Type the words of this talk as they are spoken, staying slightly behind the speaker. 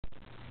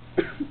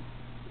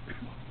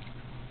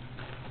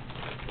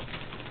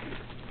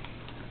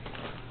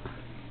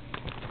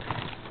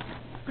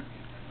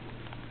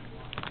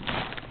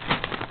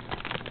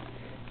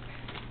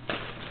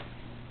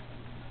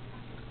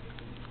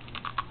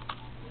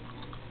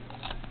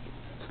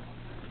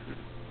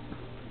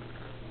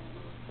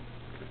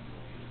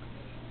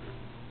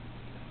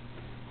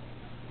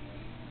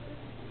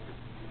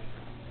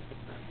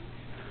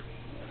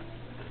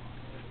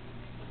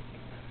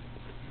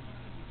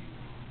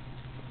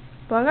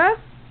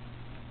Burger?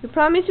 You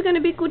promise you're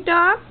gonna be a good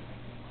dog?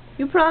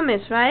 You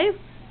promise, right?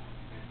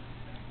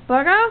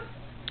 Burger?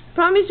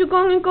 Promise you're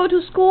going to go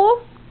to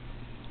school?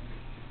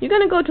 You're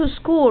gonna go to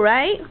school,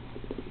 right?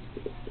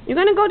 You're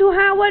gonna go to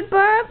Howard,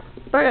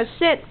 Burger,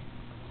 sit.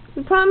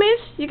 You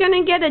promise? You're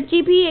gonna get a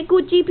GPA,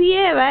 good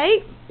GPA, right?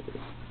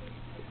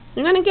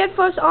 You're gonna get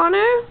first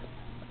honor?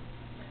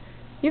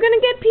 You're gonna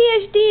get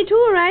PhD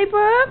too, right,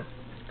 Burger?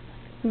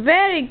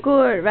 Very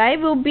good, right?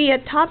 Will be a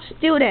top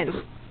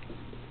student.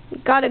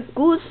 Got a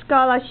good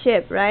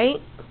scholarship, right?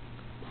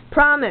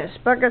 Promise,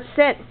 Burger,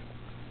 sit.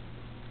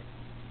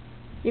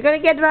 You're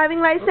gonna get driving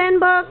license,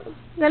 Burg?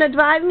 You're gonna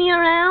drive me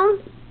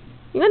around?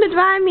 You're gonna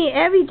drive me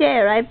every day,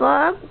 right,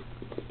 Burg?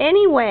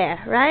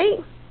 Anywhere, right?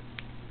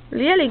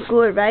 Really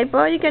good, right,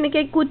 Burg? You're gonna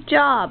get good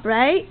job,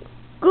 right?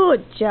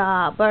 Good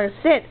job, Burg,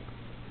 sit.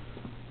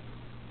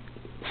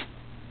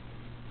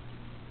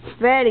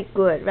 Very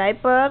good,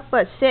 right, Burg?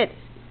 But sit.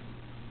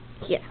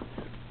 Here.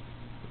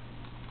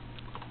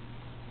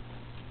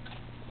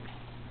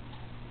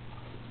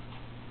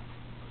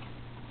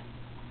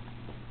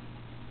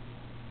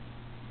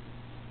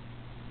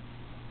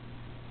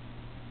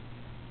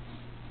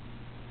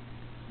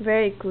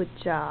 Very good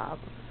job.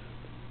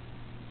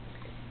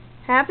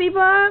 Happy,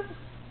 Burg?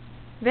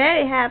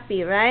 Very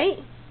happy, right?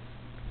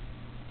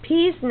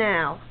 Peace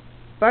now.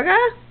 Burger?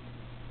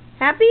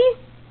 Happy?